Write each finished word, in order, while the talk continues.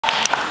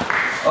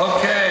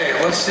Okay,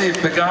 let's see,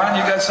 Pagane,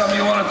 you got something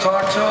you want to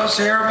talk to us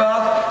here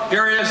about?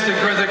 Here he is, the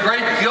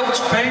great gilt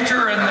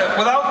painter and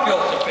without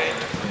gilt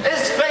painter.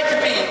 It's great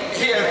to be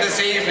here this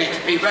evening,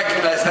 to be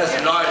recognized as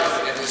an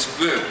artist in this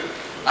group.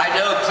 I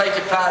know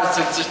Clayton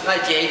Patterson since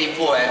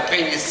 1984 at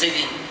Pagane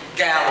City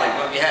Gallery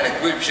when we had a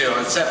group show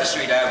on 7th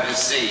Street Avenue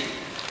C.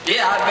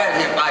 Yeah, I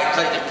met him by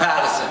Clayton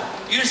Patterson.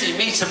 Usually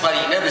meet somebody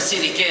you never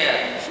see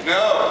again.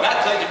 No, not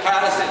Clayton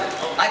Patterson.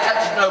 I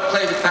got to know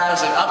Clayton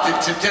Patterson up to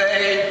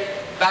today,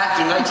 back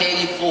to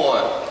 1984.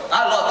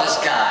 I love this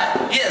guy.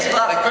 He has a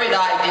lot of great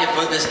ideas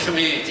for this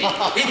community.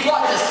 He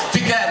brought this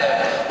together.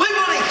 We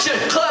really should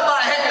clap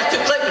our hands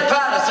to Clayton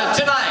Patterson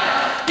tonight.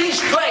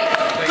 He's great.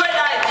 Great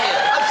idea.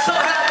 I'm so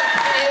happy to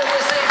be here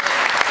this evening.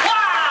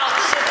 Wow,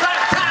 this is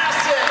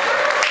fantastic.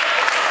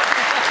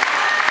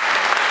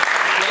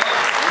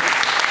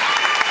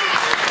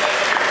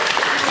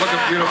 What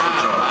a beautiful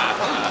job.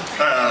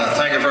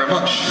 Thank you very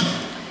much.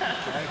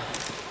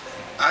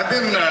 I've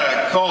been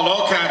called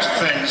all kinds of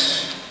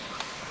things.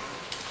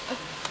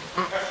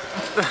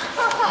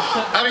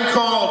 I've been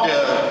called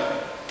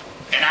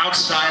an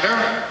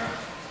outsider,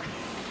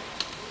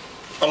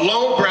 a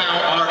lowbrow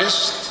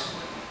artist,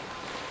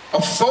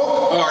 a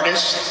folk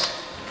artist.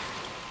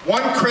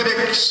 One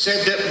critic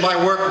said that my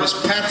work was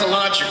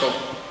pathological.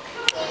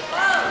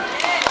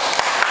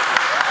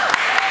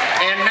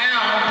 And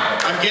now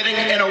I'm getting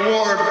an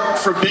award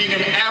for being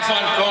an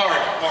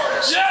avant-garde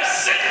artist.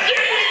 Yes, indeed!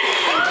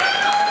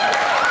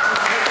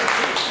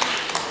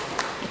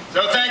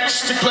 So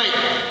thanks to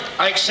Clayton,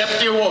 I accept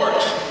the award.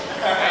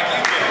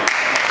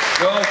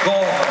 Go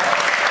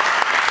Coleman.